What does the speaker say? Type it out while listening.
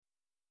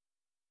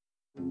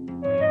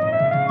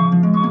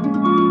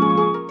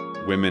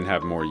Women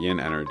have more yin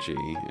energy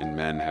and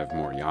men have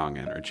more yang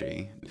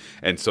energy.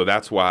 And so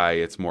that's why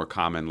it's more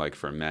common, like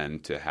for men,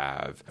 to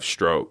have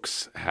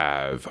strokes,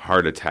 have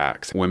heart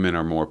attacks. Women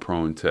are more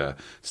prone to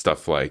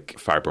stuff like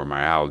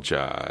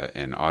fibromyalgia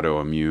and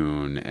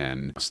autoimmune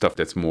and stuff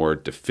that's more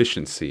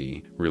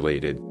deficiency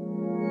related.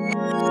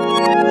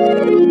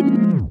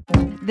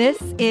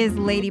 This is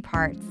Lady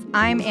Parts.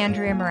 I'm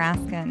Andrea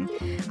Maraskin.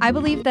 I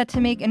believe that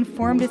to make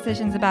informed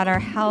decisions about our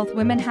health,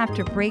 women have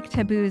to break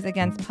taboos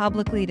against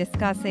publicly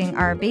discussing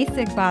our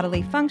basic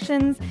bodily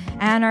functions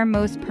and our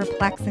most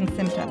perplexing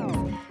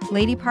symptoms.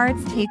 Lady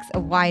Parts takes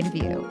a wide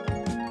view.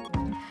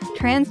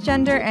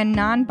 Transgender and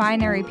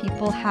non-binary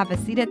people have a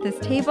seat at this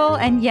table,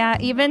 and yeah,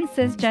 even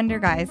cisgender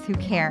guys who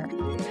care.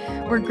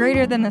 We're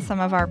greater than the sum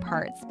of our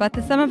parts, but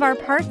the sum of our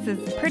parts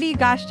is pretty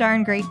gosh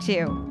darn great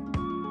too.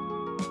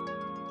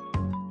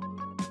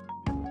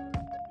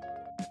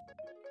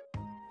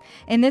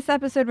 In this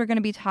episode, we're going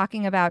to be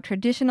talking about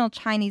traditional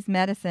Chinese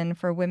medicine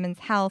for women's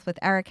health with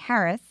Eric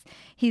Harris.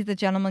 He's the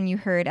gentleman you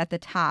heard at the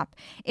top.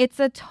 It's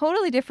a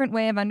totally different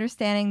way of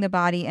understanding the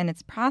body and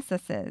its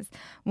processes,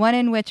 one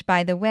in which,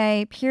 by the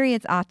way,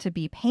 periods ought to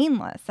be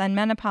painless, and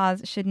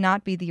menopause should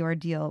not be the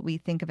ordeal we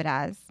think of it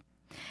as.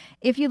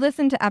 If you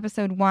listened to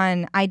episode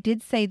 1, I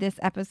did say this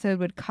episode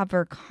would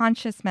cover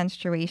conscious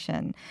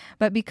menstruation,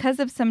 but because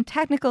of some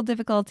technical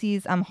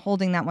difficulties, I'm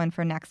holding that one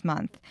for next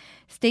month.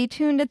 Stay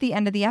tuned at the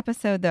end of the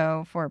episode,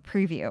 though, for a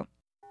preview.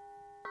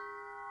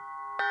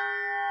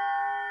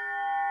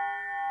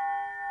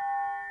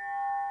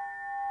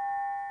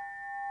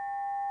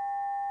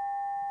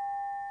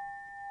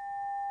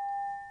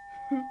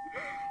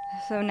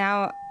 So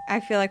now I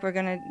feel like we're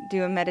going to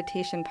do a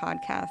meditation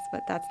podcast,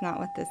 but that's not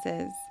what this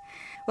is.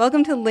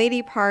 Welcome to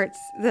Lady Parts.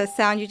 The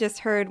sound you just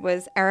heard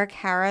was Eric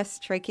Harris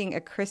striking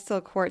a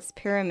crystal quartz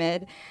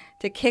pyramid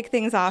to kick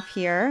things off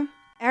here.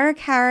 Eric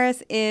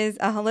Harris is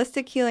a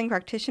holistic healing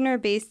practitioner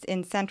based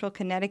in Central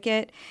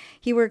Connecticut.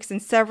 He works in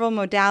several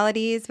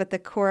modalities, but the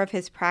core of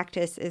his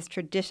practice is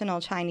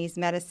traditional Chinese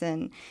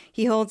medicine.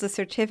 He holds a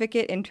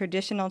certificate in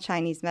traditional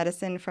Chinese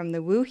medicine from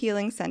the Wu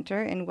Healing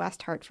Center in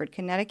West Hartford,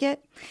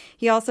 Connecticut.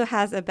 He also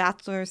has a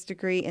bachelor's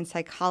degree in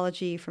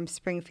psychology from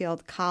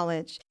Springfield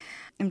College.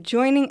 I'm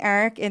joining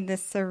Eric in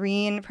this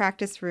serene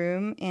practice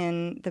room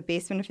in the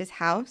basement of his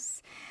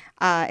house.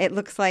 It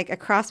looks like a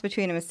cross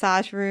between a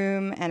massage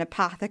room, an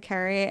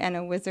apothecary, and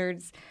a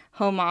wizard's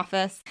home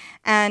office.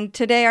 And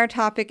today our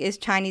topic is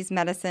Chinese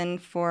medicine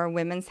for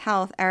women's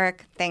health.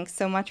 Eric, thanks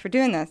so much for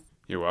doing this.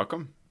 You're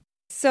welcome.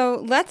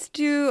 So let's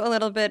do a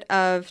little bit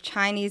of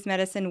Chinese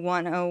medicine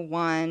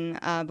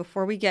 101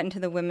 before we get into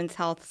the women's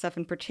health stuff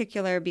in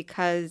particular,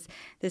 because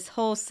this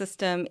whole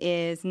system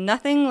is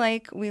nothing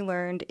like we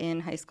learned in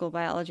high school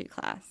biology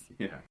class.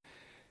 Yeah.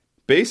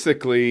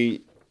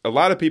 Basically, a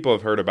lot of people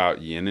have heard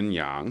about yin and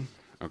yang,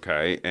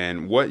 okay?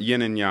 And what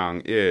yin and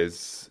yang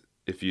is,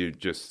 if you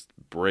just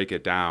break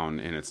it down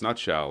in its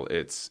nutshell,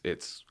 it's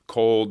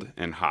cold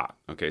and hot,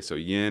 okay? So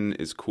yin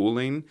is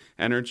cooling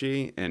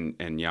energy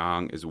and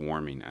yang is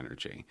warming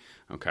energy,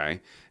 okay?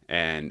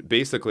 And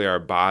basically our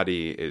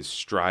body is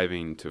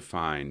striving to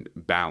find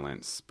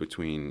balance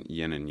between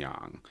yin and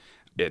yang.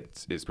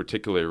 It is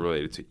particularly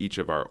related to each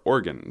of our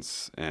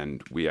organs.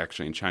 And we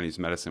actually, in Chinese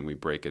medicine, we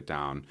break it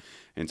down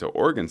into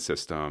organ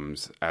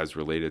systems as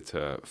related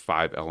to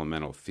 5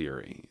 elemental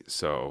theory.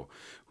 So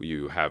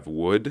you have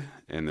wood,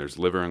 and there's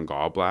liver and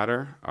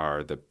gallbladder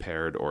are the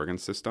paired organ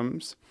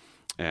systems.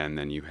 And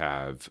then you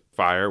have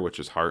fire, which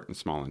is heart and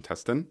small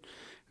intestine.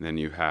 And then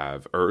you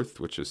have earth,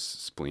 which is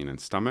spleen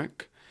and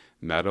stomach.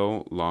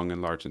 Metal, lung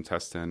and large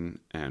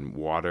intestine. And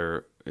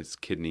water is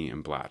kidney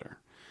and bladder.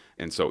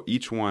 And so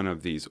each one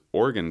of these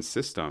organ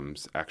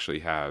systems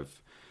actually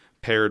have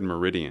paired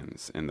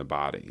meridians in the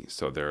body.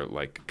 So they're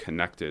like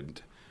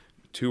connected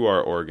to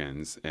our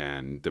organs,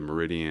 and the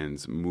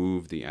meridians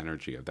move the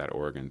energy of that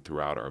organ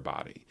throughout our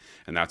body.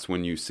 And that's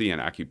when you see an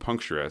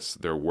acupuncturist,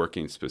 they're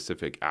working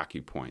specific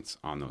acupoints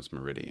on those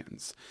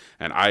meridians.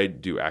 And I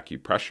do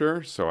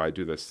acupressure, so I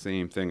do the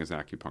same thing as an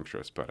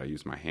acupuncturist, but I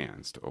use my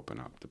hands to open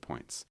up the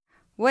points.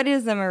 What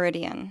is a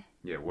meridian?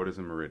 Yeah, what is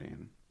a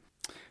meridian?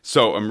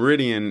 So a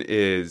meridian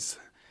is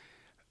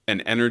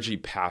an energy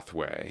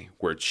pathway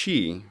where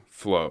qi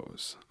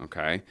flows,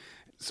 okay?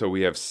 So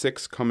we have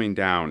 6 coming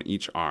down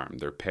each arm.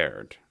 They're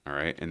paired, all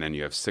right? And then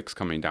you have 6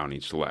 coming down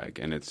each leg.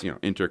 And it's,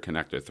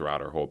 interconnected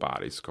throughout our whole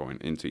bodies, going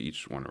into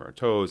each one of our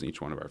toes, each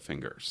one of our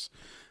fingers.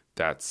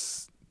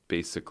 That's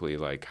basically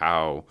like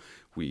how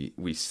we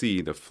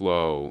see the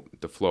flow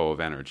of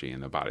energy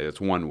in the body.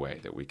 That's one way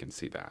that we can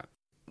see that.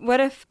 What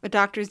if a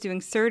doctor is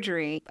doing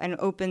surgery and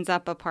opens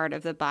up a part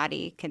of the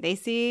body? Can they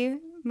see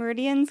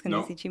meridians? Can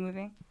No. they see qi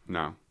moving?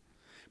 No.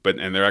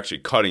 And they're actually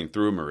cutting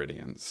through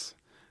meridians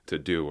to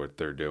do what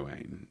they're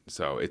doing.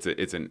 So it's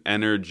an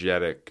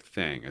energetic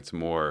thing. It's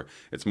more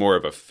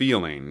of a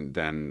feeling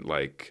than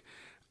like,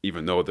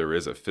 even though there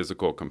is a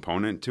physical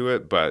component to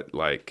it, but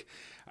like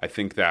I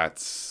think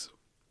that's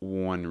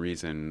one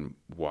reason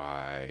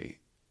why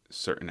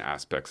certain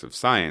aspects of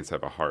science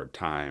have a hard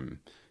time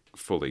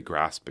fully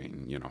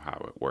grasping,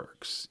 how it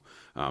works.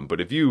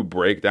 But if you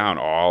break down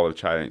all of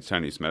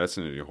Chinese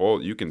medicine as a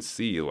whole, you can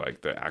see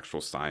like the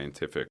actual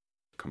scientific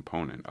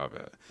component of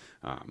it.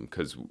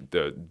 Because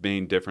the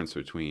main difference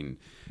between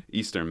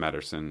Eastern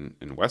medicine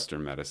and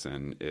Western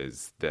medicine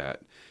is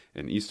that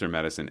in Eastern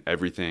medicine,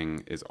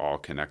 everything is all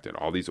connected.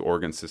 All these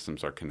organ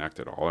systems are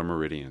connected. All our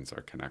meridians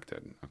are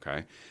connected,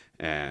 okay?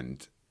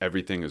 And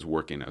everything is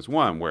working as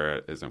one,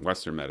 whereas in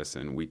Western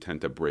medicine, we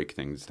tend to break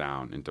things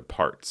down into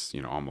parts,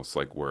 almost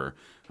like we're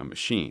a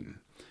machine.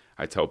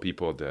 I tell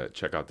people to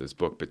check out this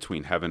book,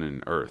 Between Heaven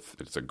and Earth.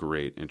 It's a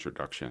great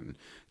introduction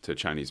to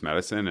Chinese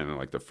medicine. And in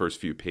like the first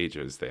few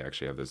pages, they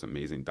actually have this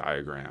amazing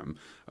diagram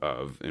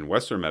of, in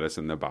Western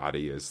medicine, the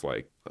body is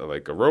like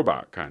a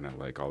robot, kind of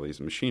like all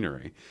these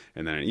machinery.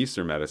 And then in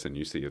Eastern medicine,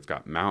 you see it's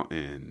got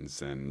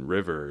mountains and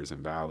rivers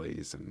and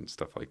valleys and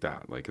stuff like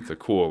that. Like it's a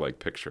cool like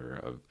picture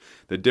of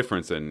the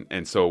difference.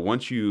 And so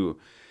once you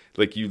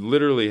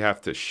literally have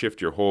to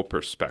shift your whole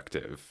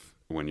perspective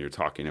when you're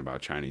talking about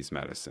Chinese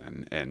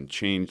medicine and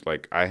change.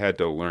 Like I had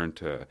to learn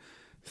to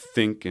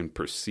think and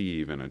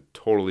perceive in a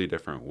totally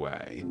different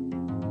way.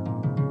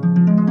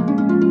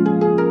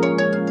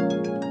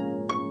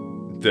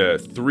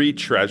 The three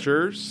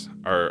treasures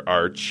are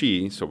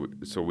qi.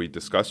 So we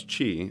discussed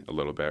qi a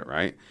little bit,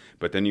 right?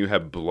 But then you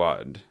have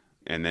blood,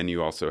 and then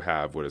you also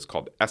have what is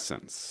called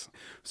essence.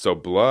 So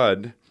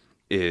blood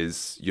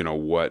is,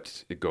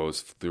 what it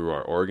goes through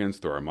our organs,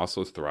 through our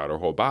muscles, throughout our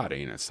whole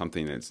body. And it's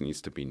something that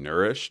needs to be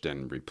nourished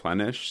and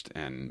replenished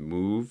and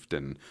moved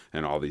and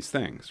all these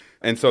things.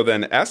 And so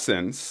then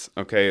essence,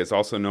 is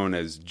also known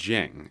as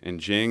Jing. And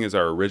Jing is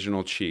our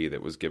original qi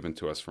that was given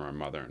to us from our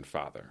mother and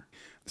father.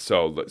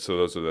 So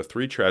those are the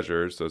three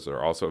treasures. Those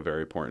are also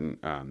very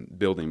important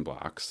building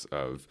blocks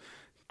of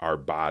our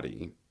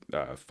body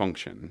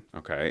function,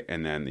 okay?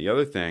 And then the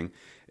other thing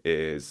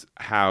is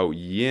how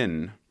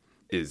yin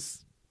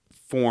is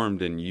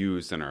formed and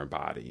used in our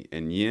body.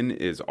 And yin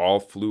is all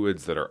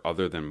fluids that are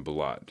other than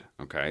blood,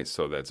 okay?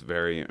 So that's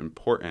very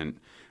important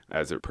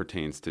as it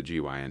pertains to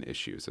GYN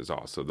issues as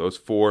well. So those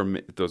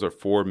are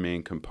four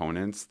main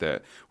components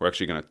that we're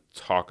actually going to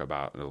talk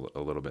about a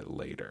little bit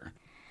later.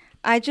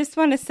 I just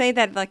want to say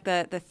that like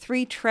the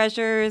three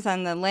treasures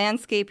and the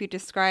landscape you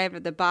described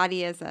of the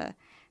body as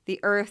the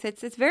earth,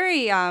 it's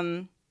very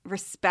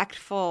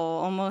respectful,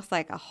 almost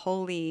like a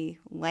holy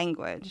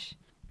language.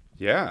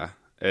 Yeah.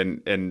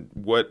 And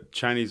what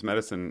Chinese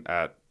medicine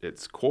at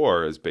its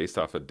core is based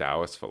off of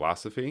Taoist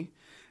philosophy.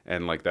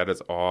 And like that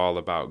is all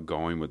about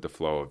going with the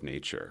flow of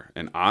nature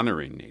and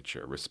honoring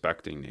nature,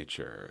 respecting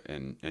nature,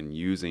 and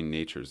using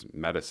nature's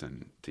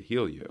medicine to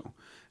heal you.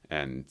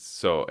 And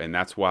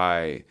that's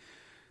why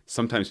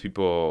sometimes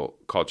people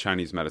call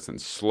Chinese medicine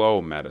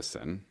slow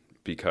medicine,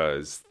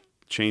 because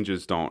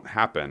changes don't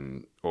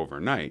happen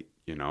overnight,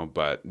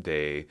 but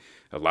a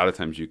lot of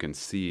times you can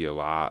see a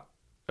lot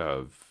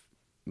of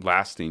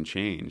lasting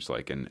change,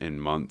 like in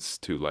months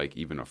to like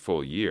even a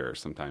full year.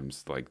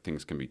 Sometimes like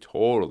things can be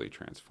totally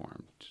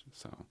transformed.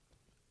 So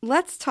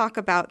let's talk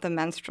about the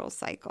menstrual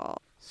cycle.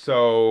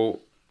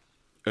 So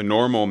a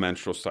normal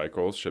menstrual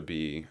cycle should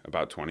be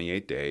about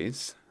 28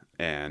 days,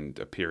 and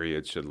a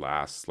period should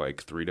last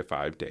like 3 to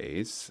 5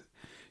 days.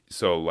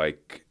 So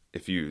like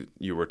if you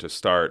were to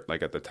start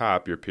like at the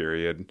top, your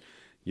period,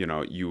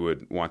 you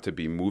would want to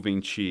be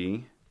moving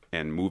qi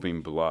and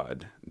moving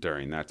blood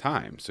during that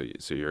time. So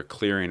you're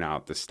clearing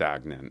out the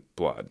stagnant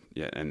blood.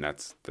 Yeah, and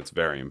that's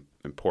very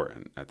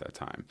important at that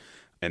time.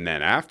 And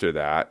then after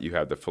that, you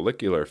have the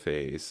follicular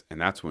phase,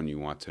 and that's when you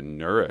want to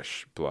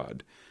nourish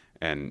blood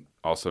and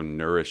also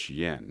nourish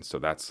yin. So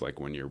that's like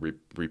when you're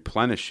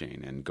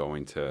replenishing and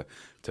going to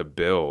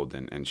build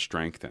and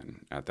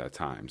strengthen at that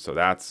time. So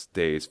that's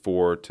days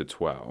 4 to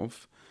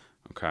 12,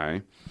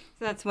 okay?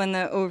 So that's when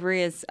the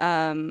ovary is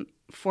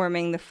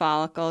forming the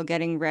follicle,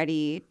 getting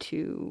ready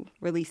to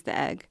release the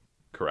egg.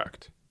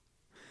 Correct.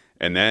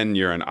 And then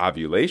you're in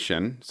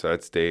ovulation, so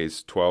that's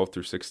days 12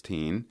 through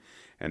 16,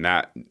 and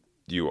that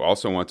you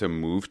also want to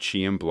move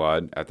qi and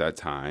blood at that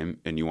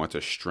time, and you want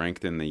to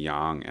strengthen the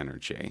yang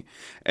energy.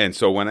 And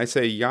so when I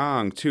say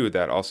yang too,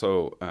 that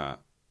also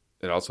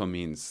it also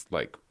means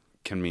like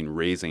can mean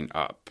raising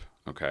up,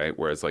 okay?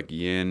 Whereas like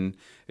yin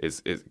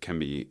can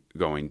be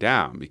going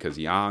down, because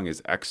yang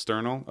is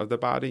external of the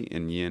body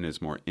and yin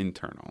is more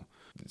internal.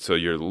 So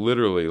you're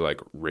literally like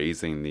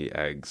raising the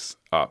eggs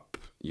up,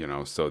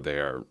 so they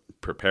are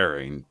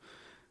preparing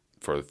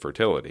for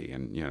fertility,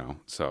 and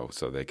so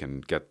they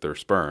can get their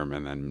sperm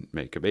and then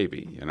make a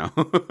baby. And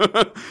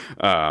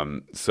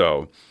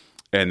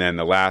then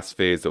the last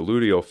phase, the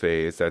luteal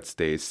phase, that's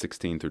days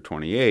 16 through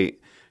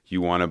 28.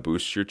 You want to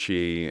boost your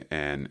qi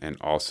and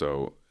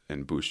also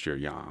boost your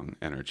yang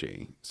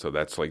energy. So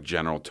that's like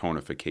general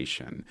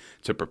tonification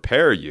to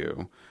prepare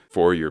you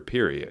for your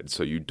period,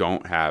 so you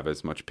don't have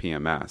as much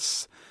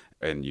PMS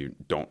and you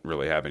don't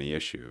really have any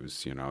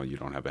issues. You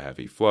don't have a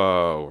heavy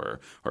flow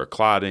or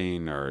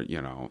clotting or,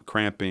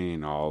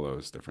 cramping, all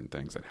those different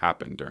things that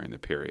happen during the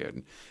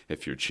period.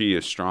 If your qi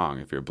is strong,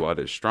 if your blood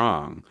is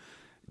strong,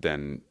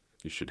 then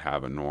you should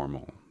have a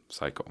normal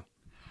cycle.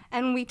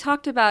 And we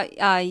talked about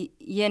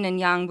yin and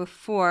yang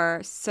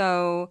before.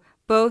 So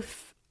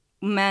both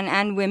men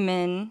and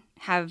women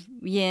have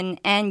yin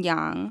and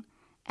yang.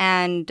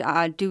 And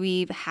do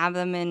we have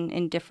them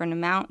in different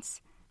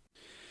amounts?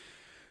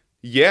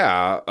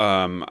 Yeah,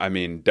 I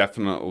mean,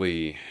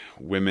 definitely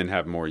women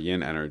have more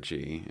yin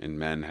energy and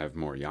men have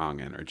more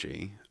yang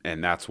energy.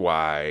 And that's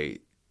why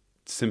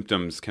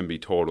symptoms can be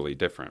totally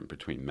different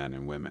between men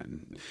and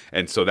women.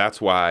 And so that's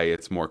why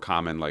it's more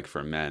common, like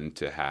for men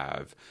to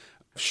have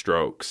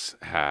strokes,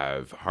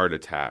 have heart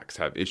attacks,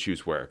 have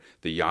issues where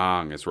the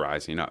yang is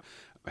rising up,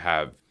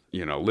 have,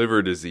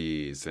 liver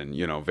disease and,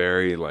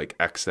 very like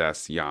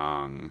excess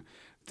yang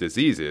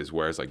diseases,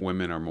 whereas like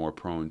women are more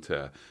prone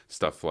to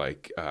stuff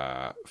like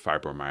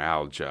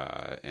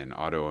fibromyalgia and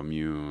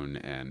autoimmune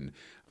and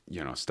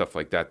stuff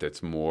like that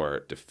that's more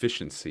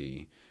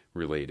deficiency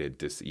related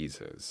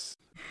diseases.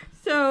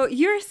 So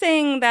you're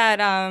saying that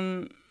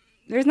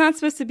there's not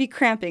supposed to be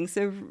cramping.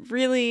 So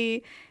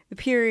really, the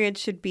period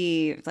should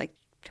be like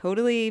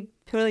totally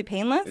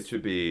painless. It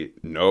should be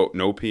no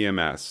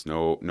PMS,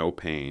 no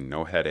pain,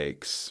 no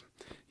headaches.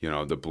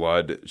 The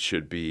blood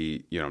should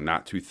be,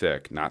 not too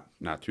thick,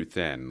 not too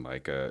thin,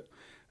 like a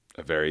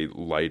very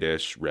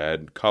lightish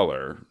red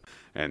color.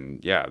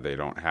 And yeah, they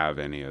don't have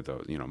any of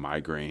those,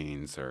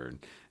 migraines or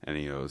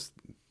any of those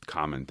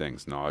common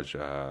things,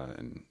 nausea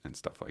and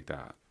stuff like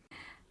that.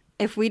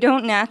 If we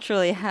don't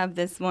naturally have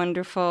this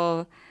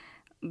wonderful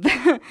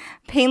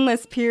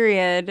painless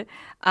period,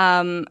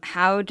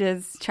 how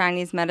does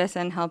Chinese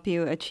medicine help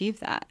you achieve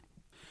that?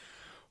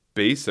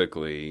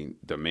 Basically,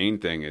 the main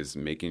thing is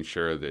making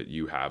sure that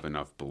you have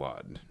enough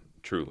blood,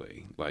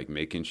 truly. Like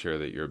making sure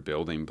that you're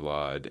building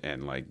blood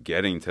and like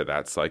getting to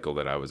that cycle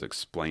that I was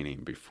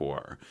explaining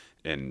before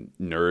and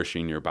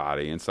nourishing your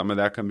body. And some of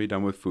that can be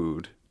done with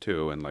food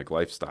too and like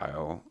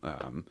lifestyle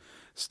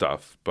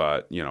stuff.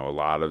 But, a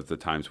lot of the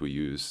times we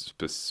use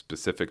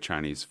specific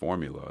Chinese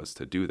formulas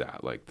to do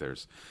that. Like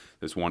there's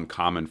this one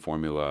common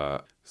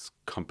formula, this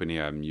company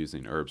I'm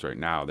using herbs right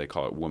now, they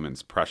call it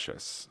Woman's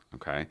Precious,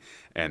 okay?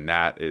 And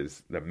that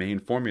is the main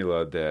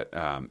formula that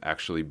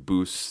actually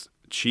boosts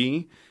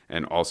qi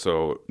and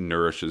also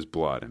nourishes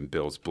blood and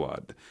builds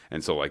blood.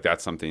 And so like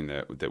that's something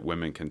that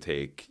women can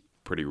take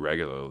pretty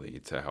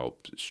regularly to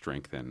help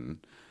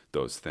strengthen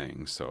those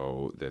things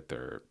so that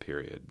their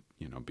period,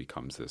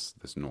 becomes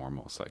this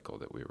normal cycle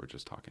that we were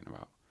just talking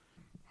about.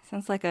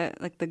 Sounds like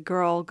the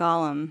girl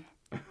golem.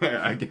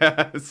 I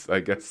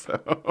guess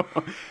so.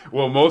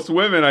 Well, most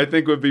women I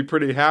think would be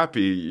pretty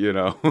happy,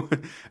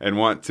 and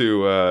want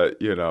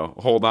to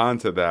hold on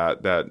to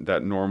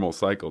that normal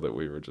cycle that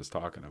we were just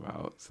talking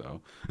about.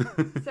 So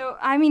So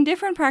I mean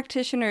different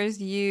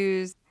practitioners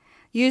use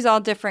all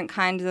different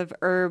kinds of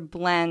herb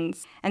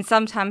blends, and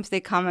sometimes they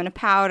come in a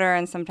powder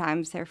and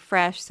sometimes they're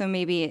fresh. So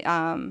maybe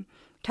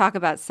talk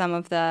about some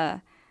of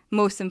the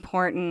most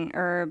important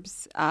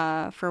herbs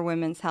for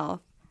women's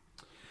health.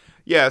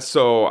 Yeah,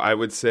 so I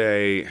would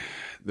say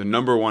the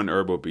number one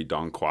herb would be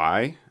Dong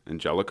Quai,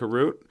 angelica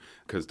root,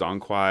 because Dong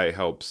Quai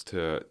helps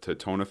to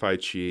tonify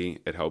qi,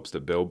 it helps to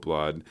build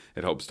blood,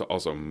 it helps to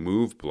also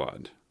move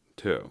blood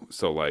too.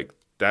 So like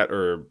that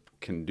herb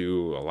can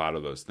do a lot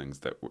of those things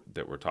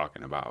that we're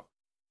talking about.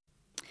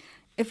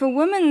 If a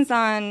woman's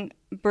on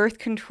birth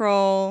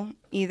control,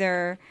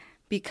 either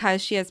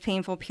because she has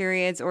painful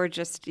periods or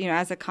just,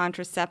 as a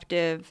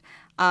contraceptive,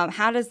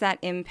 how does that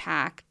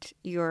impact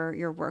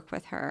your work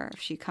with her if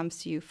she comes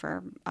to you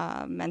for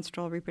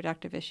menstrual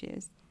reproductive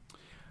issues?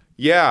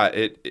 Yeah,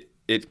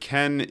 it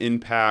can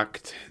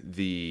impact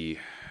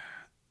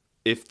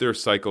if their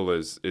cycle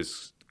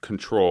is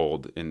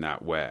controlled in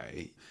that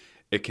way,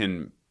 it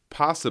can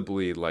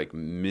possibly like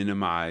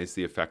minimize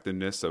the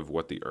effectiveness of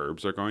what the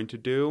herbs are going to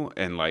do,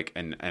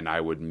 and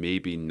I would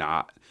maybe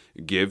not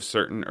give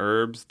certain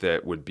herbs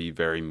that would be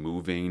very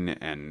moving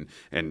and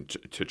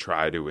to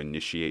try to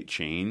initiate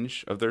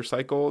change of their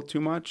cycle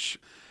too much.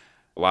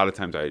 A lot of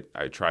times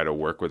I try to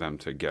work with them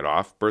to get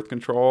off birth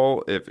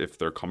control if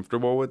they're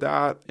comfortable with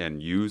that,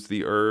 and use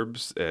the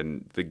herbs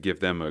and to give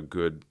them a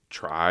good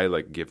try,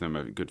 like give them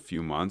a good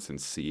few months and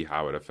see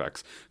how it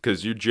affects.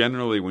 Because you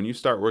generally, when you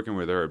start working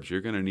with herbs,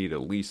 you're going to need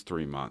at least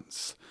 3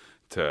 months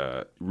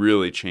to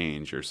really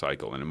change your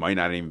cycle. And it might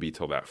not even be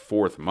till that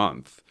 4th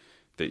month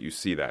that you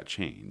see that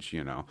change,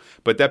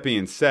 But that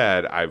being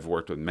said, I've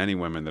worked with many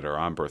women that are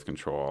on birth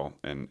control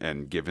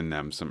and given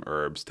them some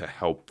herbs to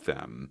help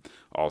them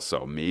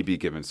also, maybe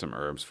given some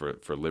herbs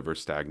for liver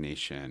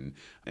stagnation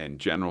and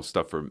general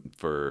stuff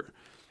for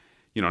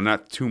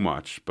not too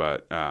much,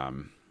 but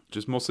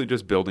just mostly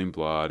just building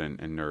blood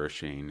and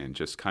nourishing and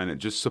just kind of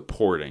just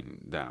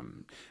supporting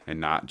them and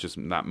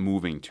not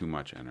moving too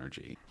much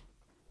energy.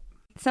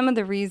 Some of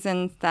the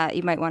reasons that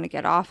you might want to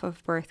get off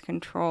of birth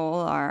control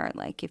are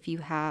like if you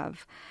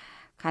have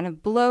kind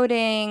of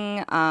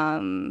bloating,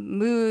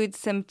 mood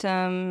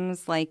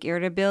symptoms like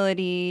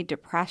irritability,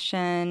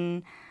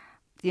 depression,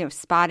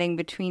 spotting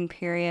between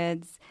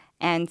periods.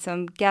 And so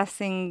I'm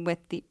guessing with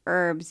the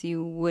herbs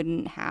you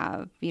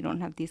don't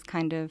have these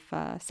kind of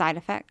side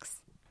effects.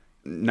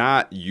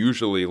 not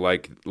usually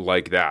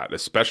like that,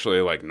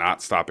 especially like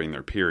not stopping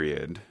their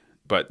period.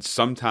 But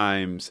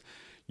sometimes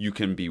you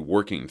can be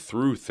working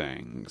through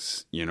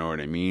things, you know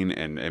what I mean?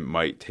 And it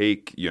might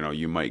take,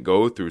 you might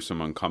go through some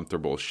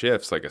uncomfortable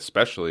shifts, like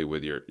especially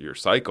with your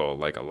cycle.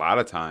 Like a lot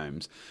of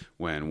times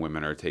when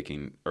women are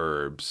taking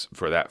herbs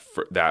for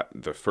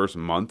the first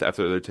month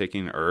after they're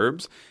taking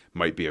herbs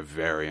might be a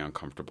very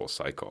uncomfortable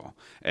cycle.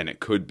 And it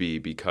could be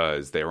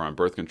because they were on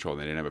birth control,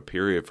 they didn't have a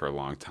period for a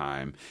long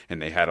time, and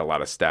they had a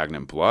lot of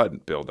stagnant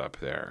blood build up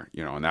there,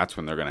 and that's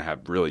when they're going to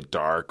have really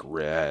dark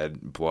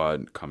red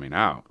blood coming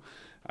out.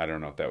 I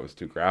don't know if that was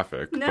too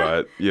graphic,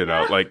 No.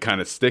 but like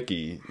kind of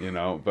sticky,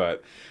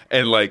 but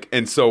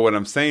and so what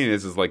I'm saying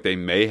is like they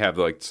may have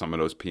like some of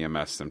those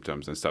PMS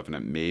symptoms and stuff, and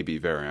it may be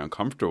very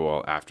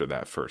uncomfortable after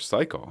that first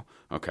cycle.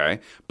 Okay.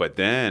 But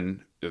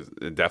then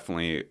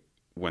definitely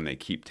when they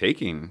keep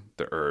taking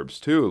the herbs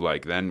too,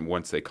 like then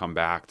once they come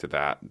back to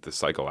the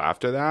cycle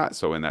after that,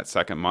 so in that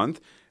second month,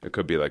 it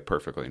could be like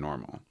perfectly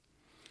normal.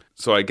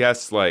 So I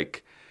guess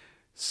like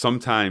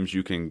sometimes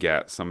you can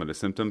get some of the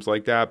symptoms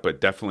like that, but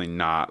definitely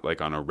not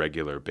like on a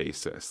regular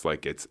basis.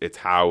 Like it's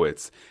how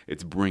it's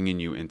bringing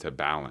you into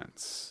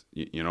balance.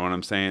 You know what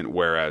I'm saying?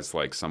 Whereas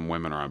like some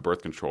women are on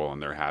birth control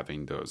and they're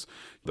having those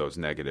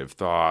negative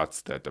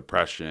thoughts, that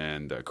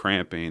depression, the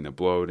cramping, the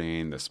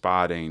bloating, the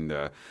spotting,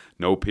 the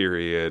no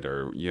period,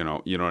 or you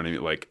know what I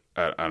mean? Like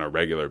on a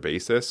regular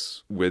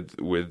basis with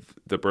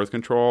the birth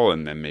control,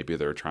 and then maybe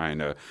they're trying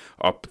to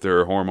up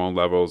their hormone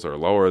levels or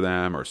lower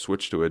them or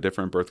switch to a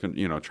different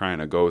trying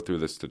to go through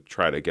this to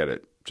try to get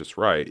it just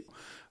right.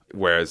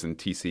 Whereas in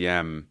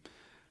TCM,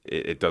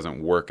 it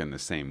doesn't work in the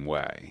same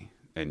way.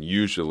 And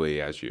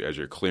usually as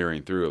you're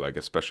clearing through, like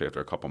especially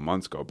after a couple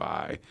months go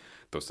by,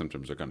 those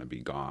symptoms are going to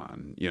be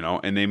gone,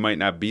 and they might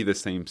not be the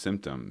same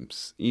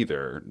symptoms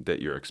either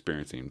that you're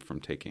experiencing from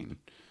taking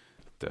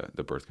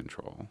the birth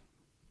control.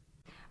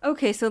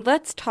 Okay, so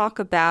let's talk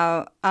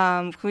about,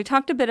 we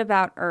talked a bit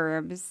about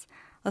herbs.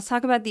 Let's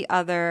talk about the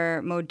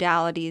other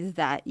modalities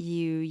that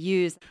you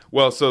use.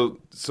 Well, so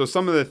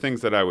some of the things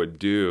that I would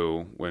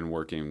do when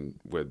working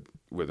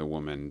with a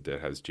woman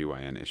that has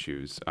GYN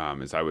issues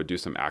is I would do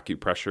some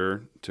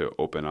acupressure to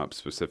open up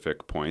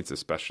specific points,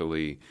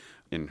 especially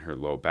in her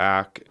low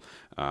back,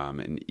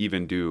 and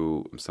even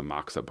do some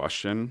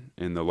moxibustion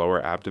in the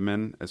lower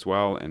abdomen as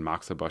well. And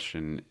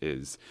moxibustion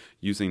is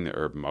using the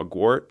herb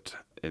mugwort,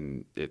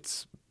 and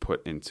it's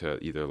put into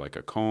either like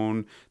a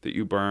cone that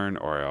you burn,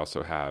 or I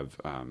also have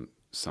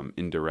some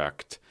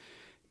indirect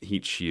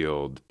heat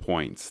shield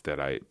points that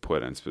I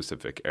put in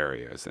specific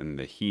areas, and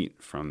the heat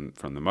from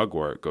the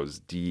mugwort goes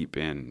deep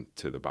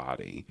into the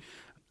body.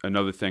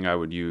 Another thing I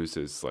would use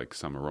is like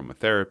some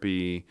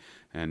aromatherapy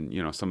and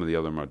some of the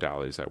other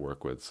modalities I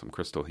work with, some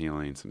crystal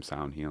healing, some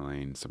sound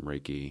healing, some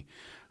Reiki.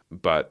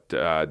 But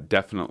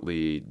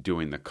definitely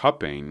doing the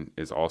cupping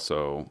is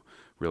also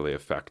really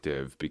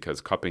effective, because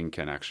cupping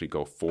can actually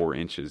go 4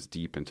 inches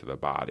deep into the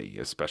body,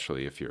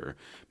 especially if you're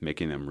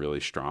making them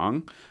really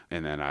strong.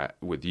 And then I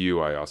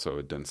also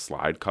had done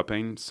slide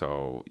cupping.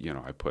 So,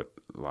 I put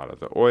a lot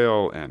of the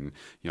oil and,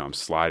 I'm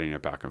sliding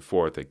it back and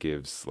forth. It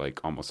gives like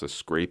almost a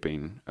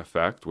scraping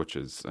effect, which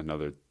is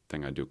another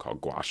thing I do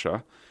called gua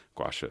sha.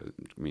 Gua sha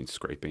means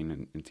scraping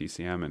in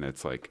TCM, and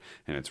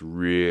it's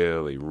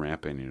really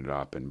ramping it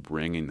up and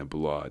bringing the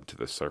blood to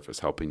the surface,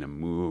 helping to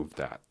move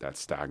that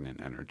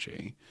stagnant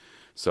energy.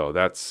 So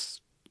that's,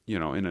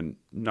 in a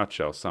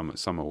nutshell, some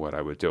of what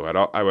I would do.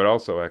 I would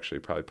also actually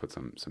probably put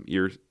some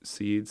ear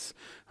seeds,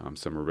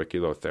 some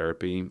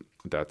auriculotherapy.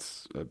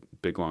 That's a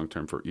big long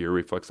term for ear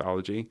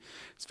reflexology.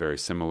 It's very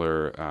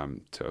similar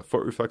to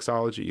foot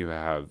reflexology. You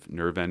have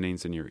nerve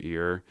endings in your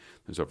ear.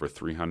 There's over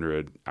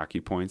 300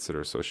 acupoints that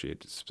are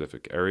associated to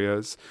specific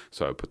areas.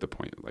 So I would put the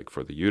point like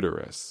for the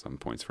uterus, some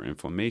points for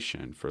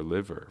inflammation, for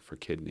liver, for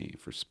kidney,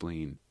 for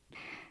spleen.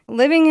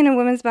 Living in a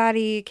woman's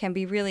body can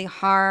be really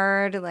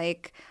hard.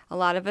 Like a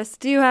lot of us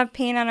do have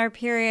pain on our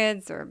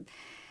periods, or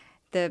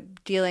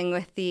dealing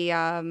with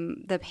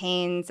the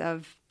pains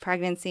of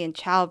pregnancy and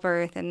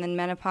childbirth and then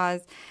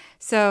menopause.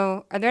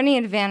 So are there any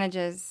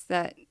advantages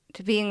to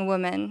being a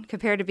woman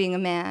compared to being a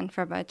man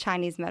from a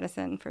Chinese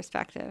medicine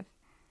perspective?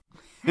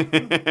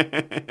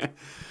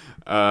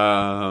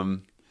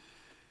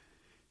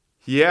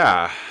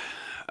 Yeah.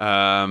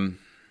 Well,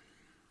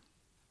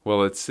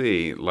 let's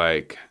see.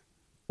 Like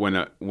when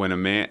a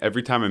man,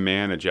 every time a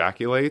man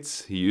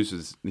ejaculates, he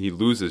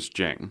loses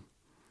Jing.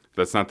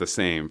 That's not the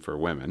same for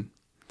women.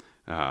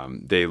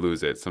 They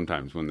lose it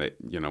sometimes when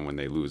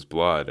they lose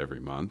blood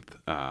every month.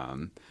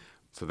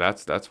 So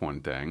that's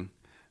one thing.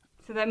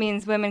 So that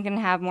means women can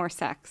have more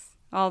sex,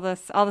 all the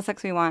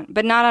sex we want,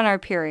 but not on our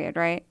period,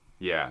 right?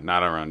 Yeah,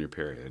 not around your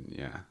period.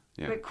 Yeah.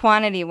 But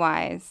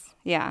quantity-wise,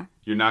 yeah.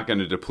 You're not going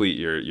to deplete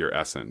your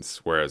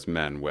essence, whereas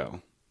men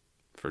will,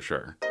 for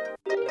sure.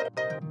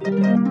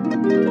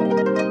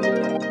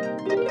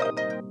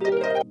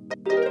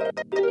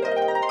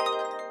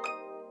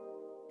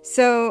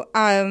 So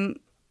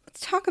let's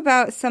talk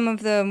about some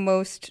of the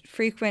most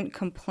frequent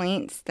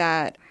complaints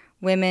that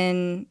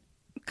women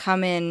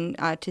come in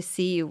to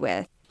see you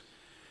with.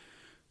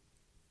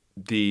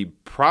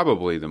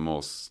 Probably the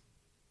most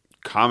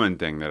common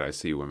thing that I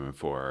see women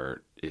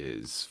for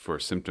is for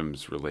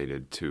symptoms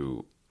related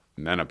to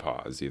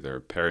menopause, either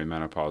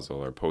perimenopausal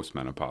or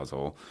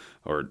postmenopausal,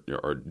 or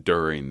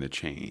during the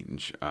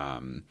change.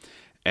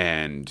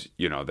 And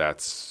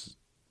that's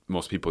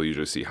most people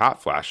usually see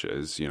hot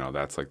flashes.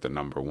 That's like the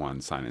number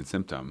one sign and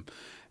symptom.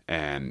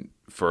 And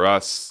for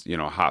us,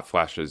 hot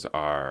flashes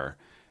are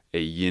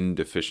a yin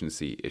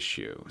deficiency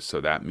issue. So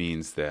that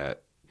means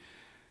that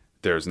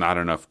there's not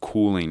enough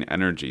cooling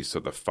energy, so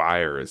the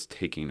fire is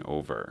taking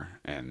over,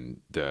 and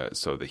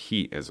so the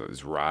heat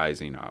is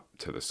rising up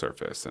to the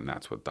surface, and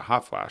that's what the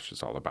hot flash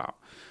is all about.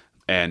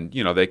 And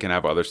they can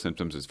have other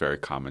symptoms. It's very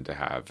common to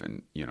have,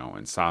 and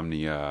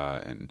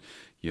insomnia and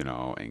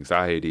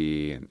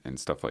anxiety and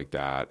stuff like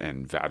that,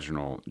 and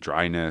vaginal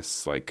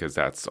dryness, like, because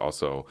that's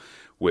also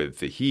with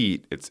the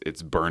heat,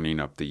 it's burning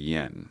up the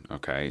yin.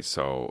 Okay,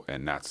 so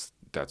and that's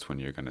when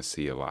you're going to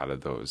see a lot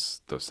of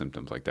those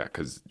symptoms like that,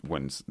 because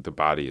when the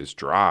body is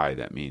dry,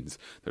 that means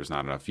there's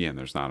not enough yin,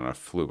 there's not enough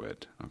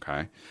fluid.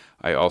 Okay,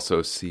 I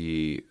also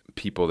see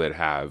people that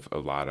have a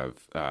lot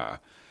of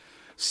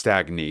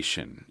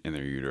stagnation in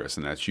their uterus,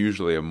 and that's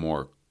usually a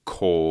more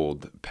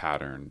cold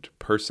patterned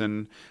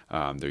person.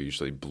 They're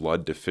usually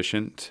blood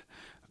deficient.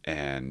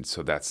 And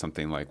so that's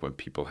something like when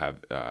people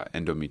have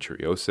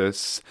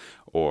endometriosis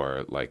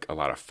or like a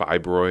lot of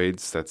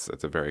fibroids.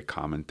 That's a very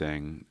common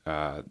thing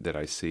that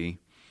I see.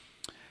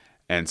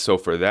 And so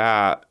for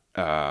that,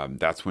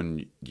 that's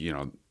when,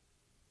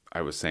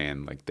 I was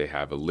saying, like, they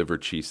have a liver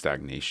qi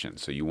stagnation.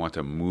 So you want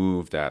to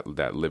move that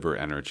liver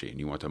energy, and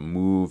you want to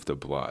move the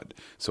blood.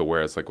 So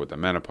whereas like with the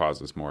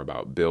menopause, it's more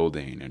about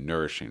building and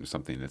nourishing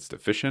something that's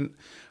deficient,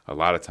 a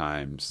lot of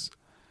times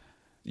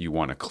you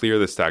want to clear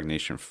the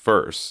stagnation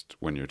first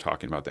when you're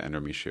talking about the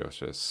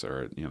endometriosis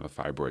or the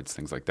fibroids,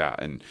 things like that.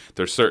 And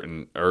there's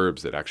certain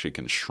herbs that actually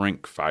can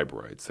shrink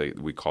fibroids.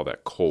 We call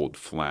that cold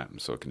phlegm,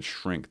 so it can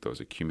shrink those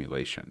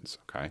accumulations.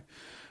 Okay,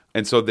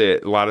 and so a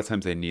lot of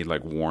times they need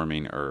like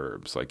warming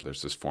herbs. Like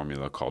there's this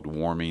formula called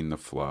warming the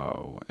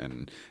flow,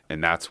 and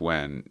that's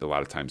when a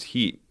lot of times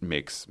heat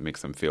makes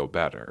them feel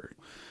better.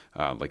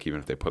 Like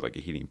even if they put like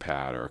a heating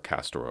pad or a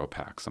castor oil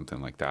pack,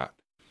 something like that.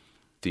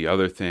 The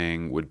other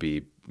thing would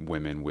be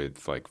women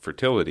with like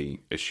fertility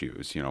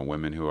issues,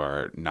 women who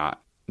are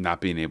not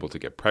being able to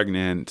get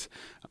pregnant,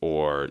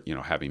 or,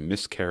 having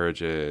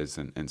miscarriages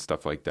and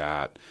stuff like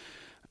that.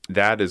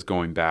 That is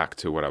going back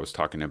to what I was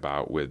talking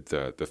about with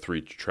the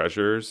three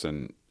treasures,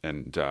 and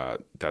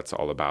that's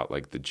all about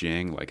like the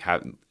Jing, like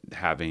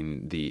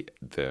having the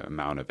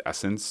amount of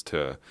essence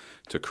to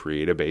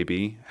create a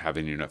baby,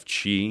 having enough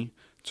qi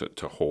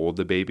to hold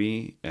the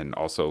baby, and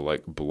also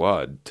like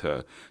blood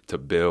to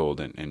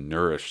build and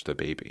nourish the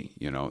baby,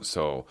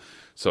 so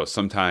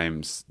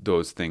sometimes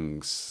those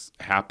things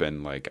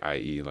happen, like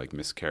i.e. like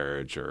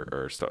miscarriage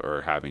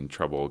or having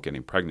trouble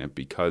getting pregnant,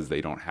 because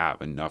they don't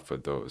have enough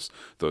of those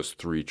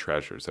three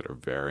treasures that are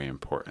very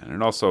important,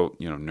 and also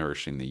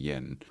nourishing the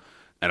yin.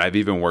 And I've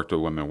even worked with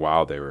women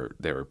while they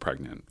were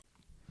pregnant.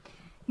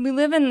 We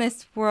live in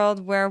this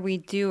world where we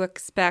do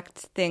expect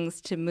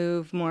things to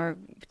move more,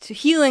 to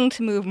healing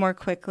to move more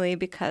quickly,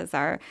 because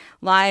our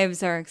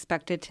lives are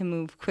expected to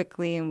move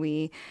quickly, and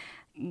we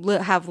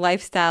have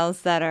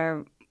lifestyles that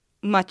are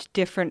much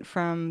different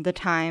from the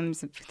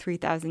times of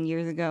 3,000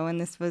 years ago when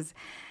this was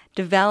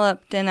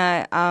developed. And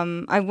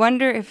I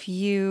wonder if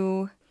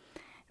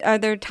are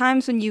there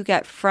times when you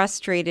get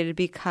frustrated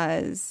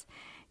because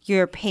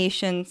your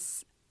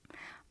patients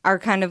are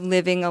kind of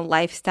living a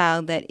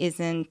lifestyle that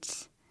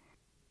isn't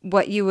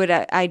what you would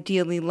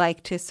ideally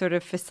like to sort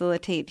of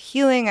facilitate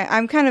healing?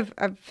 I'm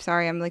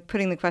sorry, I'm like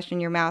putting the question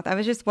in your mouth. I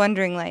was just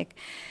wondering, like,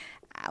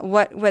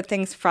 what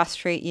things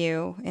frustrate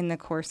you in the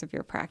course of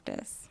your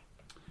practice?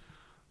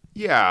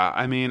 Yeah,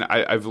 I mean,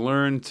 I've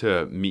learned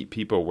to meet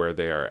people where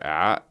they are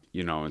at,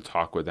 and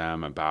talk with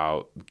them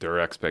about their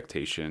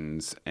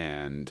expectations.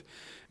 And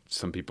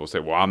some people say,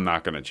 well, I'm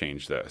not going to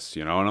change this,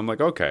 and I'm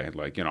like, okay,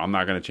 like, I'm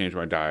not going to change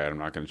my diet. I'm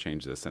not going to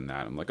change this and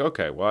that. I'm like,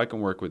 okay, well, I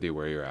can work with you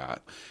where you're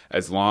at,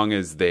 as long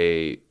as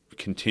they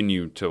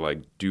continue to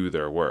like do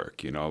their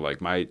work. Like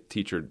my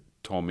teacher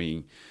told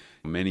me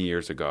many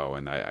years ago,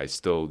 and I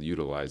still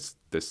utilize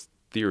this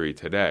theory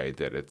today,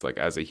 that it's like,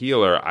 as a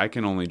healer, I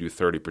can only do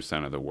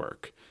 30% of the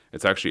work.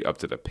 It's actually up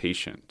to the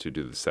patient to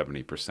do the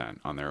 70%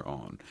 on their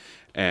own.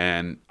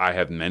 And I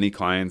have many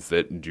clients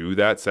that do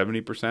that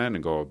 70%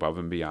 and go above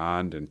and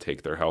beyond and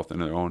take their health in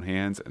their own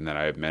hands. And then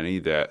I have many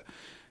that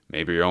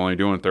maybe you're only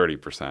doing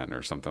 30%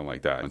 or something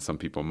like that. And some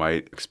people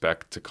might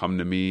expect to come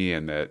to me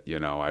and that,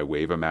 I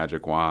wave a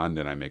magic wand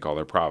and I make all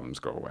their problems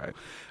go away.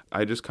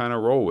 I just kind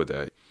of roll with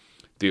it.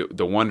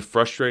 The one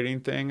frustrating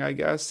thing, I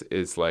guess,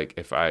 is like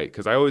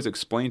because I always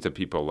explain to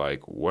people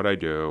like what I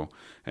do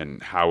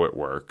and how it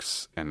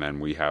works, and then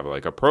we have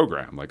like a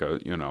program, like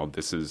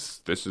this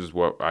is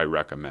what I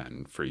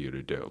recommend for you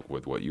to do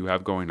with what you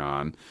have going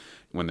on.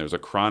 When there's a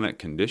chronic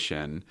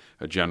condition,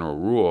 a general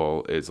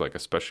rule is like,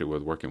 especially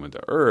with working with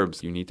the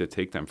herbs, you need to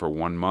take them for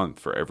 1 month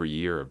for every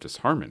year of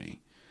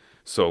disharmony.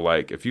 So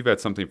like if you've had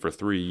something for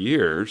 3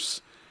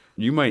 years,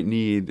 You might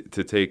need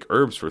to take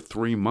herbs for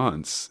 3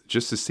 months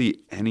just to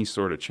see any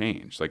sort of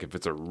change, like if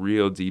it's a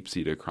real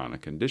deep-seated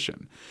chronic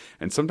condition.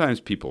 And sometimes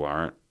people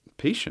aren't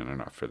patient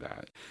enough for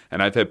that.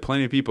 And I've had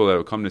plenty of people that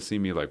will come to see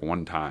me like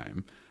one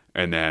time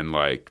and then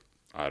like,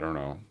 I don't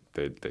know,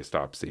 they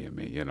stop seeing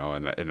me, and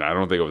I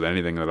don't think it was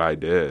anything that I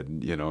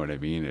did, you know what I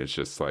mean? It's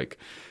just like,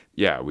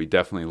 yeah, we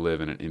definitely live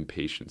in an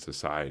impatient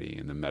society,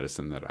 and the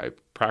medicine that I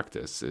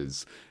practice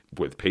is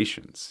with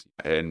patience.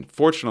 And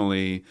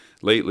fortunately,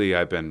 lately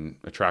I've been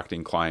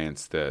attracting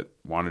clients that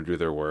want to do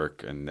their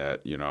work and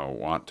that,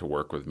 want to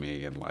work with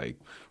me, and like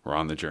we're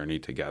on the journey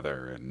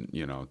together and,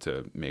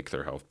 to make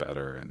their health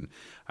better. And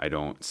I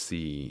don't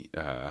see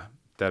that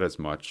as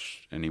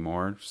much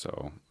anymore.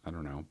 So I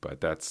don't know, but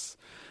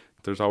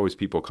there's always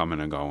people coming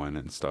and going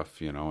and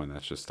stuff, and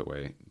that's just the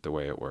way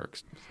it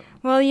works. So.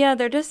 Well, yeah,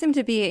 there does seem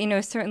to be,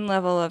 a certain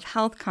level of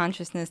health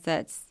consciousness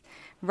that's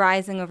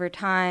rising over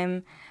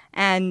time.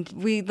 And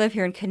we live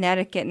here in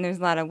Connecticut, and there's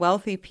a lot of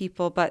wealthy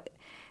people. But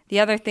the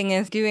other thing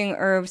is, doing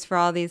herbs for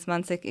all these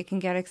months, it can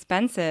get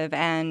expensive.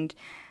 And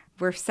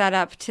we're set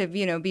up to,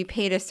 be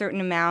paid a certain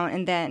amount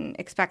and then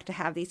expect to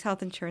have these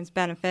health insurance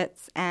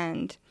benefits.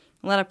 And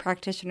a lot of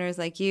practitioners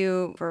like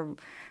you, for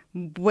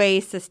way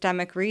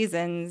systemic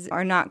reasons,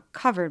 are not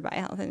covered by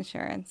health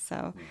insurance.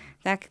 So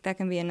that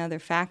can be another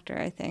factor,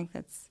 I think.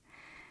 That's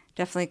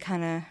definitely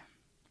kind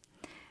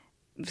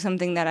of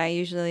something that I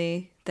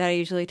usually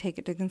take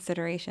into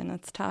consideration.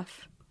 That's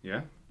tough.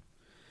 Yeah,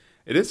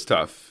 it is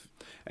tough.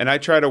 And I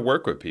try to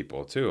work with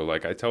people too.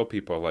 Like I tell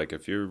people, like,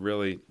 if you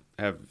really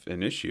have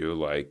an issue,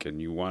 like,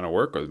 and you want to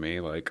work with me,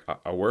 like,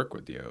 I'll work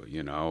with you,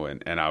 and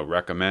I'll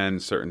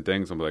recommend certain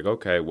things. I'm like,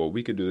 okay, well,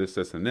 we could do this,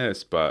 this, and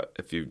this, but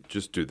if you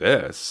just do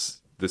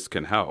this, this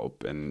can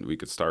help, and we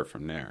could start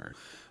from there.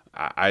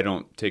 I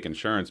don't take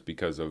insurance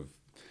because of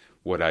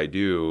what I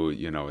do,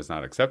 is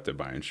not accepted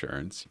by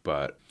insurance,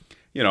 but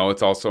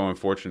it's also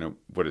unfortunate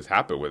what has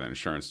happened with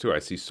insurance too. I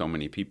see so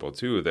many people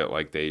too that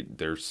like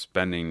they're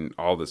spending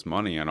all this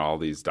money on all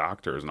these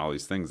doctors and all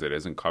these things that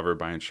isn't covered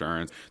by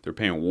insurance. They're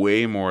paying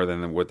way more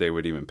than what they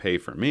would even pay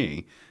for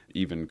me,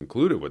 even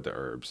included with the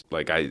herbs.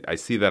 Like I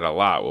see that a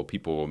lot. Well,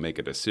 people will make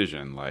a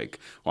decision like,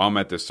 well, I'm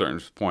at this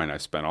certain point. I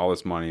spent all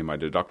this money, my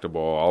deductible,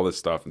 all this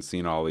stuff, and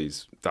seen all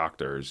these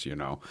doctors,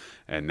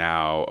 and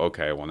now,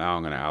 okay, well, now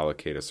I'm going to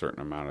allocate a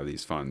certain amount of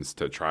these funds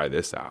to try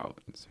this out.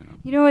 It's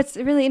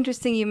really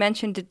interesting you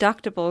mentioned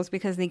deductibles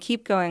because they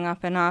keep going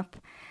up and up.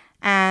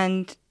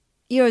 And,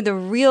 the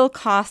real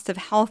cost of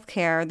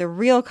healthcare, the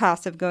real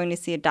cost of going to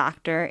see a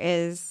doctor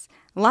is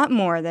a lot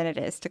more than it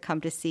is to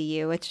come to see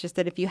you. It's just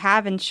that if you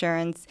have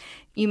insurance,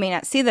 you may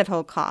not see that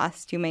whole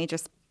cost. You may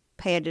just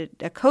pay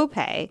a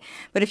copay.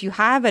 But if you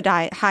have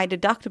a high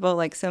deductible,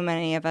 like so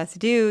many of us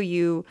do,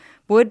 you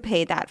would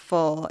pay that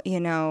full,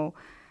 $120,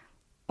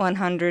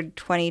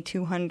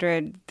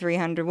 $200,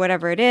 $300,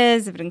 whatever it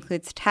is, if it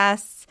includes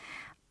tests.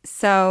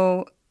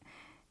 So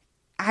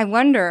I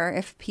wonder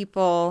if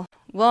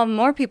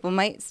more people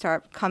might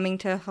start coming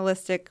to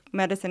holistic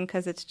medicine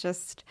because it's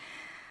just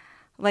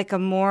like a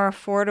more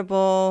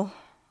affordable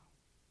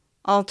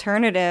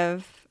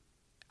alternative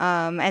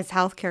as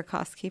healthcare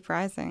costs keep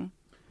rising.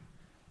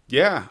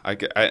 Yeah,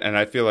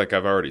 I feel like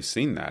I've already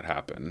seen that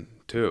happen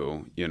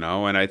too,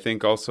 and I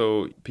think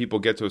also people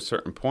get to a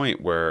certain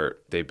point where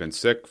they've been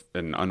sick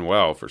and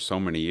unwell for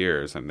so many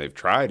years and they've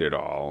tried it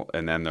all,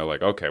 and then they're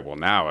like, okay, well,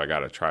 now I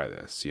got to try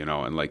this,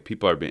 and like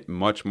people are being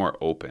much more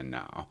open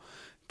now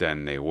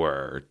than they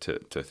were to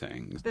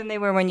things. Than they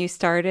were when you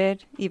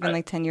started, even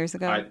like 10 years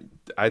ago?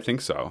 I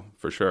think so,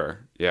 for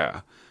sure,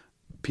 yeah.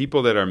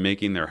 People that are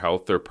making their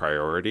health their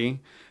priority,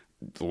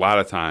 a lot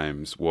of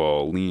times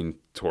will lean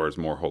towards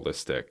more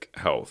holistic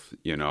health,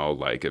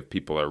 like if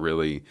people are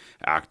really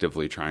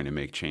actively trying to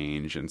make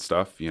change and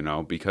stuff,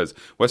 because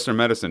Western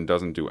medicine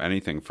doesn't do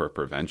anything for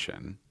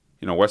prevention.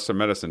 Western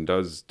medicine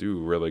does do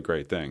really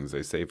great things.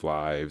 They save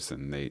lives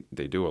and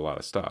they do a lot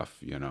of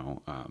stuff,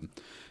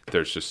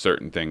 there's just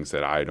certain things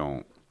that I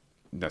don't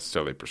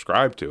necessarily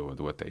prescribe to with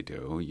what they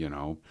do,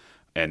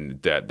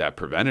 and that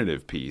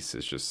preventative piece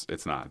is just,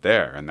 it's not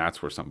there. And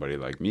that's where somebody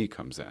like me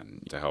comes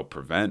in to help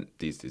prevent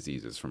these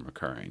diseases from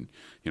occurring.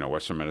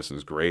 Western medicine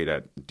is great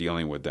at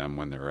dealing with them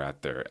when they're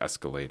at their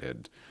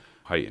escalated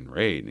height and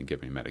rate and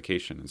giving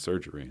medication and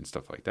surgery and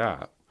stuff like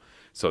that.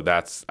 So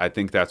I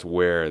think that's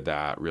where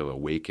that real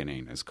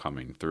awakening is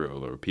coming through,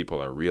 where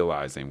people are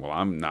realizing, well,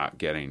 I'm not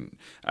getting,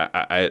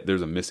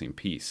 there's a missing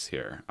piece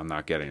here. I'm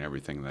not getting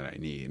everything that I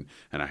need,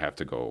 and I have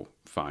to go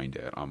find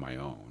it on my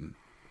own.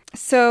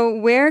 So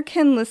where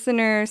can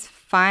listeners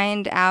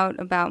find out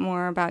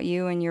more about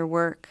you and your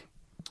work?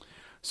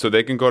 So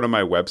they can go to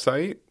my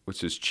website,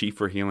 which is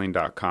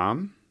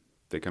chiforhealing.com.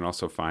 They can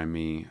also find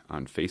me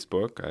on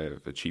Facebook. I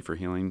have a Chi for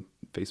Healing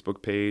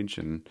Facebook page,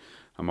 and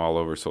I'm all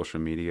over social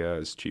media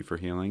as Chi for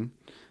Healing.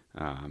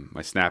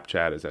 My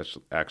Snapchat is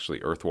actually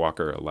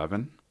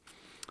Earthwalker11.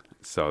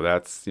 So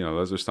that's,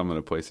 those are some of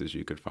the places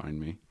you could find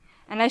me.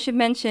 And I should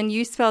mention,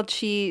 you spelled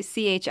Chi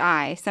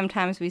CHI.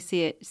 Sometimes we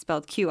see it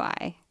spelled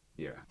QI.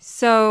 Yeah.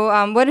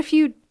 So what if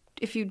you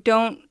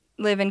don't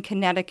live in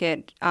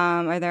Connecticut,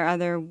 are there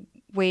other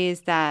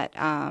ways that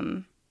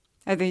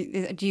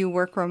do you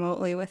work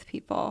remotely with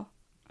people?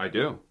 I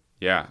do.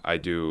 Yeah, I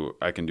do.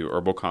 I can do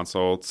herbal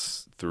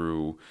consults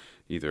through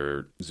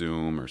either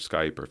Zoom or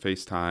Skype or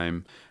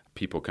FaceTime.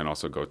 People can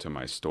also go to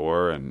my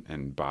store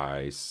and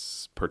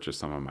purchase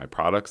some of my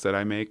products that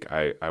I make.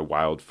 I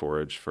wild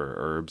forage for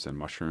herbs and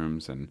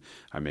mushrooms, and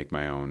I make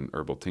my own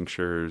herbal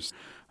tinctures.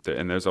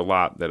 And there's a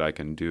lot that I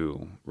can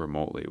do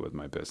remotely with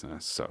my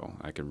business, so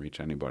I can reach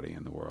anybody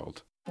in the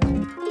world.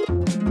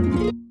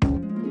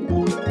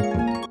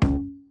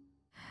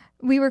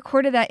 We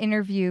recorded that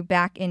interview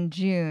back in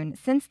June.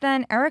 Since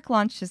then, Eric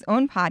launched his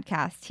own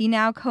podcast. He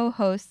now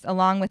co-hosts,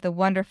 along with the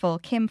wonderful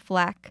Kim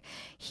Fleck,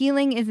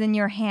 Healing is in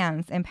Your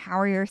Hands,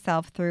 Empower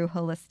Yourself Through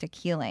Holistic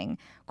Healing.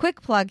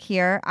 Quick plug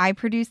here, I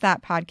produce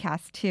that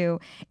podcast too.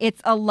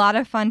 It's a lot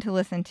of fun to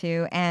listen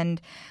to,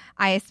 and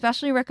I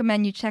especially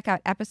recommend you check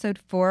out episode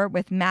 4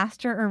 with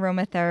master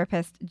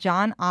aromatherapist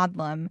John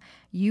Odlum.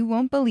 You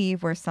won't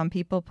believe where some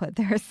people put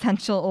their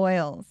essential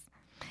oils.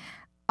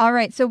 All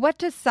right, so what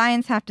does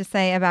science have to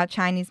say about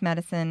Chinese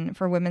medicine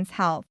for women's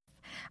health?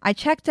 I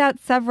checked out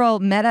several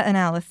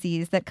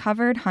meta-analyses that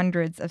covered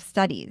hundreds of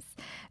studies.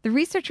 The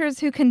researchers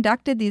who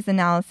conducted these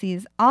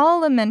analyses all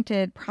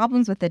lamented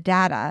problems with the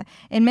data.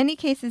 In many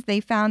cases,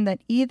 they found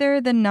that either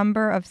the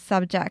number of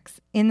subjects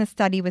in the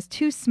study was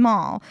too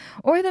small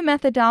or the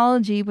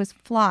methodology was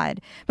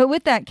flawed. But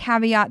with that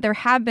caveat, there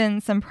have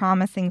been some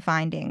promising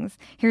findings.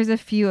 Here's a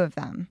few of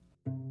them.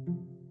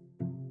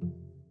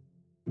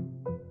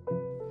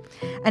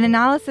 An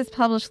analysis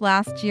published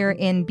last year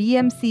in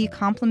BMC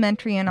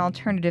Complementary and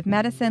Alternative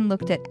Medicine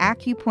looked at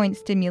acupoint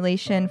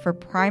stimulation for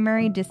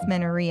primary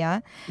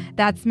dysmenorrhea.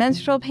 That's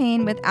menstrual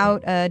pain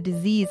without a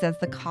disease as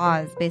the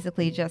cause,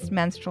 basically just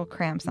menstrual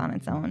cramps on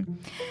its own.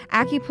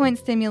 Acupoint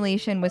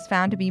stimulation was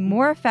found to be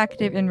more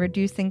effective in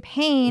reducing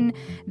pain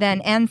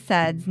than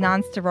NSAIDs,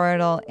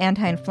 nonsteroidal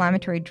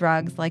anti-inflammatory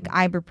drugs like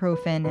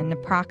ibuprofen and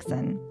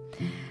naproxen.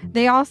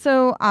 There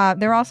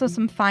are also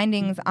some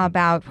findings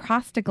about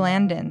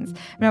prostaglandins.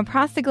 Now,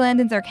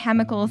 prostaglandins are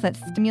chemicals that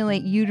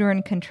stimulate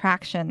uterine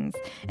contractions,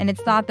 and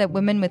it's thought that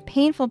women with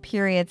painful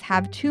periods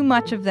have too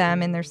much of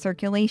them in their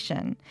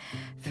circulation.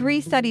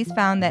 3 studies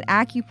found that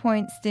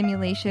acupoint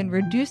stimulation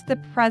reduced the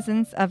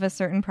presence of a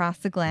certain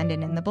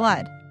prostaglandin in the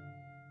blood.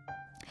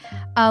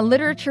 A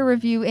literature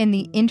review in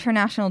the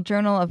International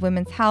Journal of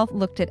Women's Health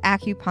looked at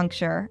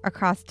acupuncture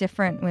across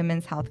different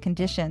women's health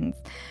conditions.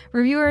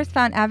 Reviewers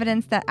found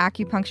evidence that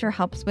acupuncture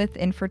helps with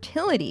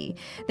infertility.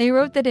 They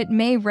wrote that it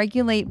may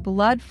regulate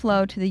blood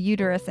flow to the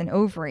uterus and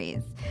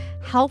ovaries.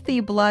 Healthy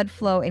blood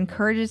flow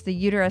encourages the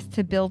uterus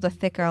to build a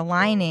thicker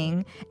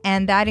lining,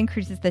 and that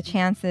increases the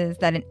chances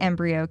that an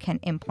embryo can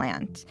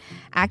implant.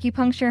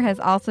 Acupuncture has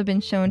also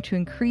been shown to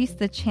increase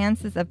the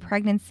chances of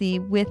pregnancy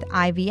with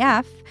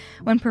IVF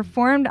when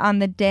performed on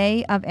the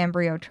day of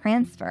embryo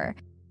transfer.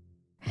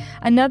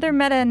 Another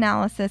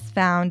meta-analysis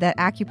found that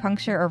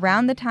acupuncture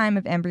around the time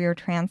of embryo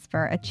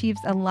transfer achieves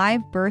a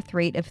live birth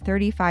rate of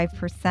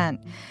 35%.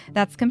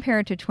 That's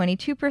compared to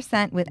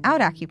 22%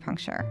 without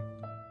acupuncture.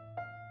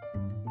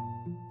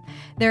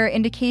 There are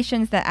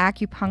indications that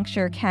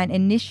acupuncture can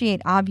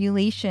initiate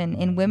ovulation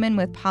in women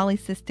with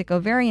polycystic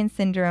ovarian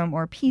syndrome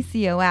or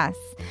PCOS.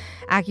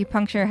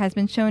 Acupuncture has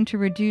been shown to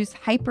reduce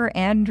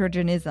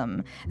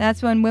hyperandrogenism.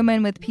 That's when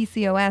women with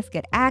PCOS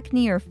get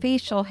acne or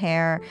facial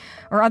hair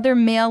or other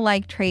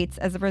male-like traits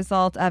as a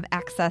result of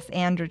excess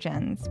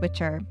androgens, which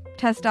are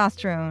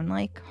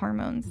testosterone-like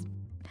hormones.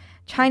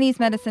 Chinese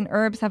medicine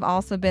herbs have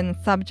also been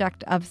the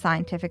subject of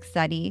scientific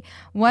study.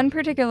 One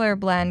particular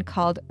blend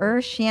called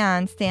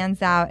Xian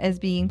stands out as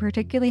being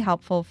particularly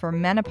helpful for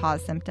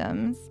menopause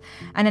symptoms.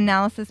 An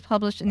analysis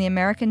published in the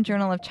American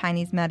Journal of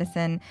Chinese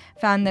Medicine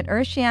found that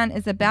Xian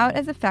is about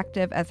as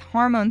effective as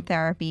hormone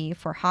therapy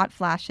for hot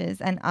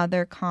flashes and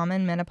other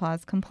common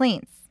menopause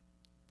complaints.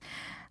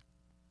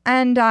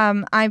 And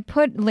I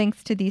put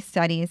links to these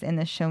studies in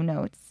the show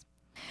notes.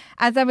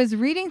 As I was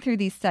reading through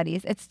these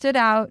studies, it stood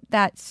out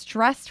that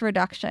stress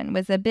reduction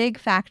was a big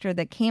factor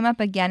that came up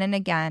again and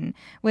again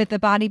with the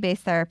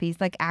body-based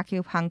therapies like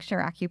acupuncture,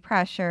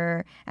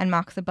 acupressure, and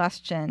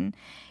moxibustion.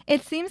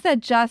 It seems that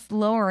just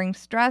lowering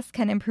stress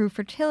can improve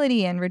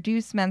fertility and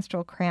reduce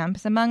menstrual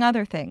cramps, among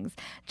other things.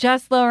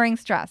 Just lowering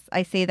stress.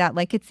 I say that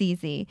like it's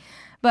easy.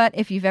 But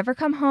if you've ever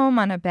come home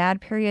on a bad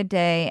period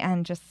day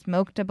and just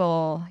smoked a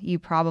bowl, you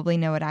probably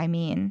know what I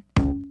mean.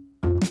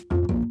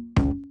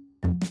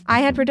 I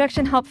had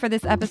production help for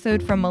this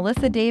episode from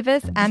Melissa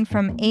Davis and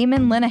from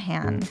Eamon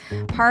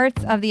Linehan.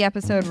 Parts of the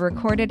episode were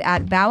recorded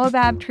at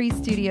Baobab Tree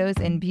Studios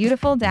in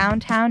beautiful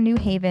downtown New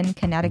Haven,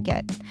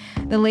 Connecticut.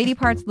 The Lady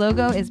Parts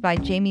logo is by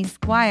Jamie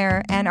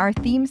Squire, and our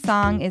theme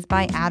song is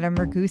by Adam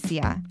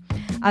Ragusia.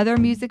 Other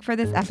music for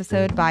this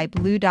episode by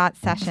Blue Dot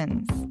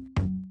Sessions.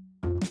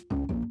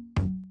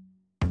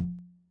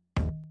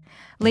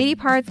 Lady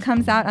Parts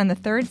comes out on the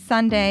third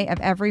Sunday of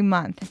every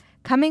month.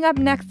 Coming up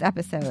next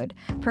episode,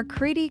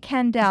 Prakriti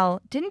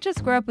Kandel didn't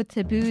just grow up with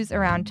taboos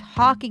around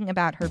talking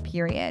about her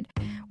period.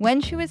 When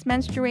she was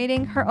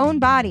menstruating, her own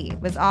body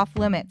was off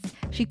limits.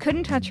 She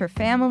couldn't touch her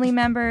family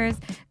members,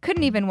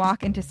 couldn't even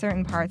walk into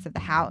certain parts of the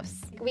house.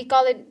 We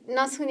call it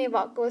nasune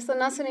bako. So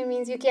nasune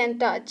means you can't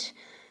touch.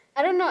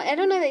 I don't know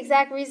the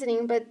exact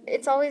reasoning, but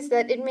it's always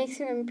that it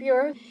makes you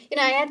impure.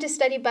 I had to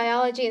study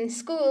biology in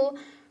school,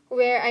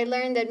 where I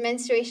learned that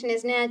menstruation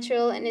is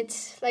natural and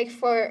it's like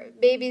for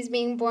babies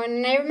being born.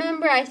 And I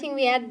remember, I think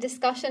we had a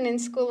discussion in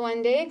school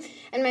one day,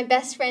 and my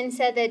best friend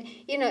said that,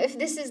 if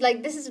this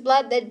is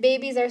blood that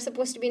babies are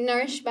supposed to be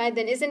nourished by,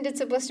 then isn't it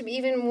supposed to be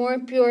even more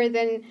pure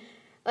than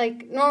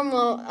like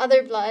normal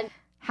other blood?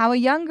 How a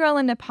young girl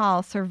in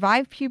Nepal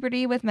survived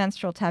puberty with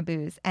menstrual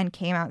taboos and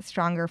came out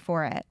stronger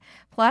for it.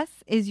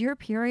 Plus, is your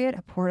period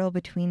a portal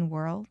between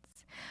worlds?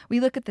 We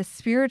look at the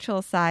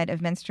spiritual side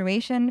of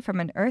menstruation from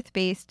an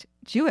earth-based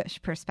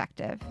Jewish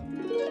perspective.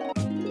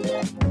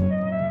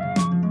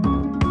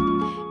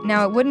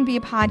 Now, it wouldn't be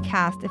a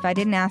podcast if I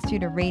didn't ask you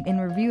to rate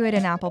and review it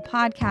in Apple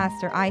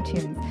Podcasts or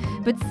iTunes.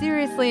 But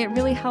seriously, it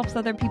really helps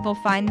other people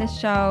find this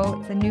show.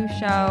 It's a new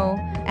show,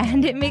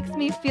 and it makes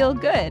me feel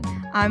good.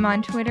 I'm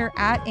on Twitter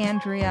at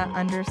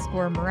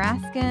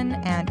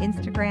Andrea_Maraskin and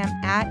Instagram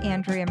at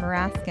Andrea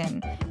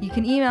Maraskin. You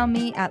can email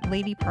me at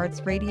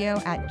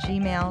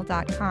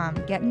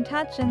ladypartsradio@gmail.com. Get in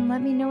touch and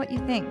let me know what you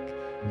think.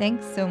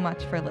 Thanks so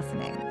much for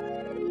listening.